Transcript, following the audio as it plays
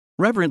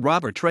Reverend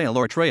Robert Traill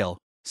or Traill,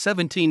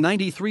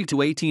 1793 to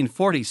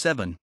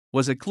 1847,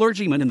 was a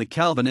clergyman in the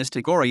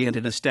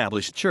Calvinistic-oriented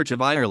Established Church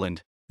of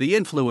Ireland. The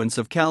influence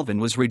of Calvin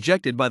was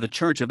rejected by the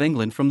Church of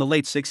England from the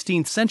late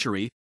 16th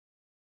century.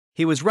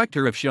 He was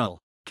rector of Schull,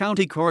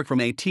 County Cork from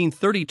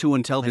 1832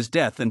 until his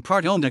death and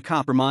part owned a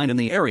copper mine in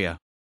the area.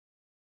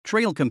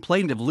 Traill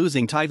complained of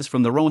losing tithes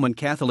from the Roman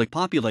Catholic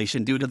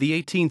population due to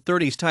the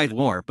 1830s Tithe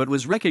War, but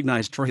was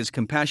recognized for his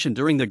compassion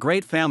during the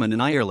Great Famine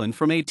in Ireland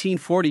from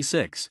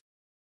 1846.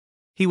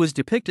 He was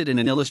depicted in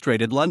an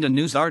illustrated London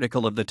news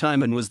article of the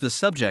time and was the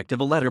subject of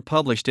a letter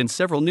published in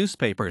several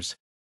newspapers.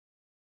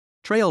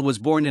 Traill was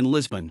born in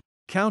Lisbon,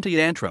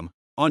 County Antrim,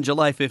 on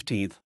July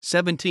 15,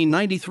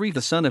 1793,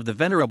 the son of the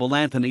Venerable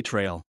Anthony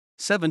Traill,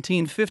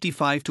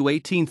 1755 to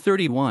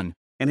 1831,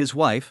 and his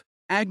wife,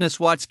 Agnes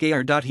Watts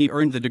Gayard. He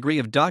earned the degree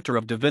of Doctor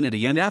of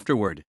Divinity and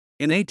afterward,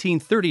 in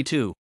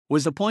 1832,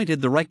 was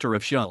appointed the rector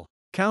of Schull,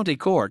 County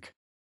Cork.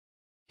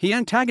 He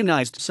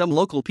antagonized some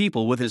local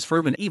people with his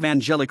fervent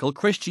evangelical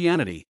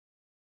Christianity.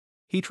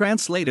 He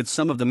translated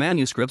some of the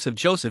manuscripts of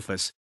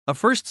Josephus, a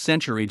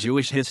first-century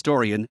Jewish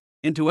historian,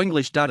 into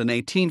English. In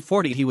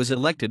 1840 he was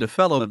elected a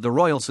Fellow of the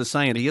Royal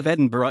Society of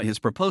Edinburgh, his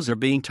proposer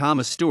being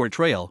Thomas Stewart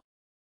Traill.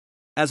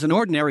 As an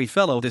ordinary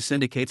fellow, this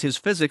indicates his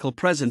physical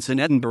presence in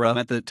Edinburgh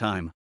at that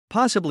time,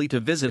 possibly to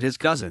visit his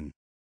cousin.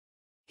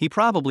 He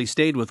probably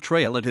stayed with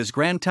Traill at his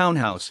grand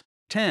townhouse,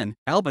 10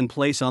 Alban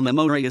Place on the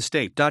Moray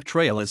estate.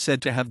 Traill is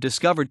said to have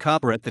discovered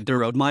copper at the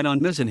Durrode mine on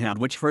Misenhound,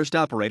 which first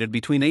operated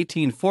between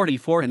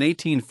 1844 and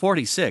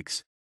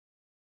 1846.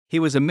 He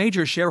was a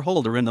major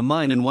shareholder in the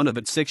mine and one of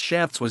its 6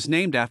 shafts was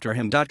named after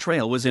him.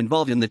 Traill was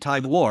involved in the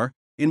Tithe War,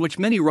 in which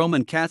many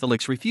Roman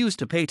Catholics refused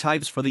to pay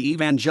tithes for the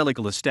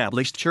Evangelical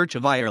Established Church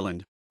of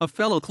Ireland. A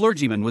fellow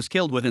clergyman was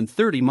killed within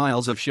 30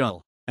 miles of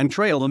Schull, and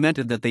Traill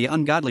lamented that the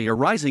ungodly are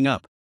rising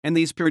up, and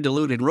these pure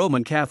deluded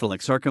Roman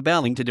Catholics are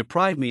caballing to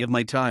deprive me of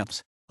my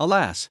tithes.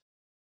 Alas!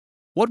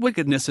 What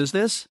wickedness is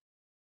this?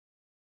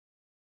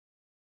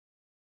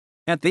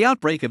 At the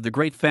outbreak of the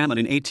Great Famine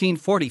in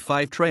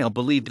 1845, Traill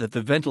believed that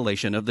the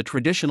ventilation of the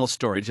traditional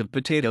storage of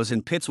potatoes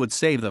in pits would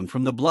save them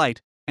from the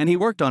blight, and he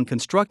worked on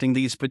constructing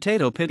these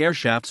potato pit air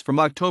shafts from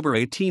October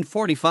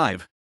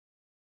 1845.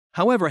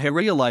 However, he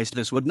realized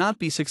this would not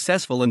be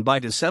successful and by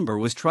December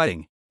was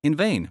trying, in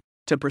vain,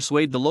 to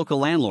persuade the local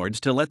landlords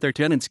to let their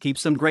tenants keep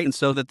some grain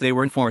so that they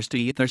weren't forced to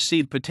eat their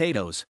seed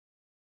potatoes.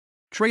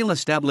 Traill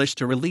established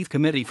a relief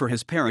committee for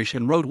his parish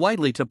and wrote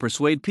widely to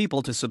persuade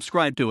people to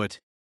subscribe to it.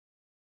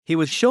 He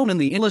was shown in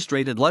the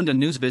Illustrated London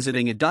News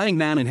visiting a dying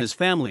man and his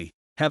family,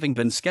 having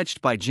been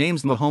sketched by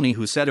James Mahoney,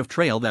 who said of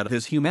Traill that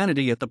his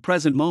humanity at the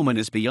present moment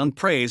is beyond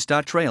praise.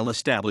 Traill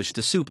established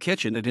a soup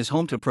kitchen at his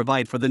home to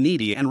provide for the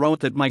needy and wrote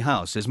that my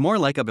house is more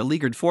like a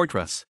beleaguered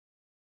fortress.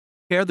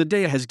 Ere the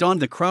day has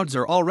dawned, the crowds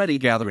are already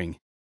gathering.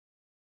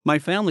 My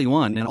family,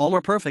 one and all,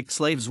 are perfect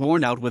slaves,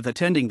 worn out with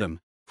attending them,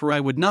 for I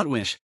would not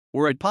wish,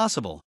 were it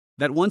possible,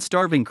 that one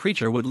starving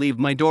creature would leave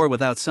my door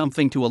without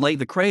something to allay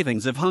the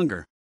cravings of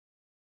hunger.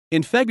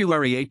 In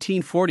February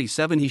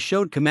 1847 he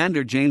showed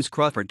Commander James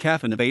Crawford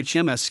Caffin of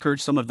HMS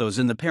Scourge some of those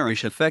in the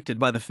parish affected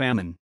by the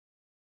famine.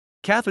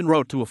 Caffin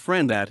wrote to a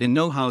friend that in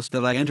no house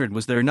that I entered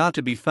was there not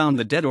to be found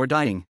the dead or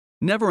dying.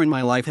 Never in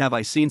my life have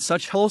I seen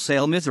such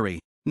wholesale misery,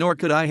 nor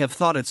could I have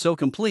thought it so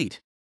complete.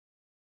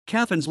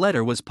 Caffin's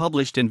letter was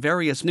published in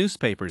various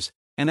newspapers,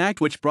 an act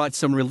which brought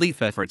some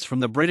relief efforts from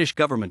the British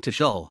government to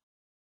Schull.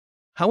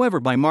 However,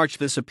 by March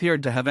this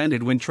appeared to have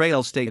ended when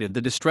Traill stated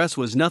the distress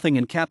was nothing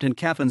in Captain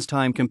Caffin's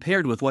time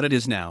compared with what it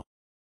is now.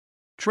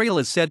 Traill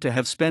is said to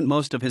have spent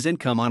most of his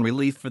income on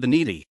relief for the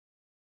needy.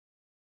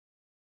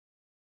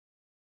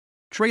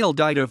 Traill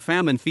died of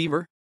famine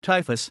fever,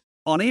 typhus,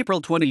 on April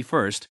 21,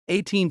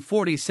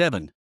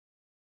 1847.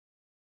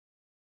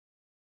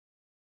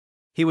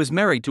 He was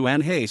married to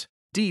Anne Hayes,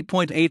 d.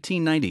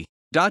 1890.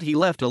 He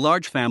left a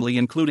large family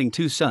including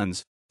 2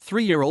 sons,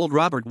 3-year-old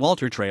Robert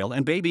Walter Traill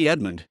and baby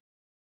Edmund.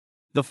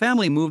 The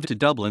family moved to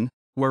Dublin,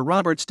 where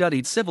Robert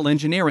studied civil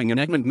engineering and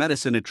Edmund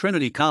medicine at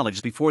Trinity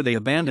College before they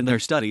abandoned their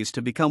studies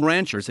to become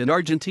ranchers in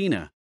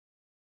Argentina.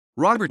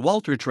 Robert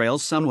Walter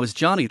Traill's son was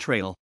Johnny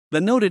Traill,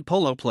 the noted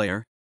polo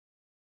player.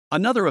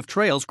 Another of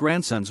Traill's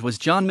grandsons was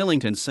John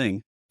Millington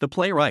Synge, the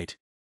playwright.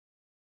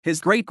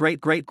 His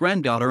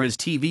great-great-great-granddaughter is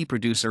TV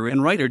producer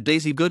and writer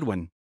Daisy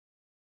Goodwin.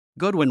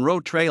 Goodwin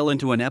wrote Traill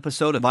into an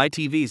episode of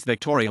ITV's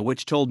Victoria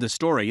which told the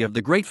story of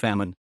the Great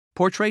Famine,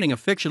 portraying a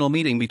fictional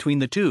meeting between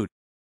the two.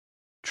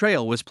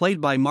 Traill was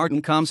played by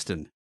Martin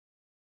Compston.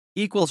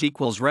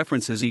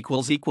 References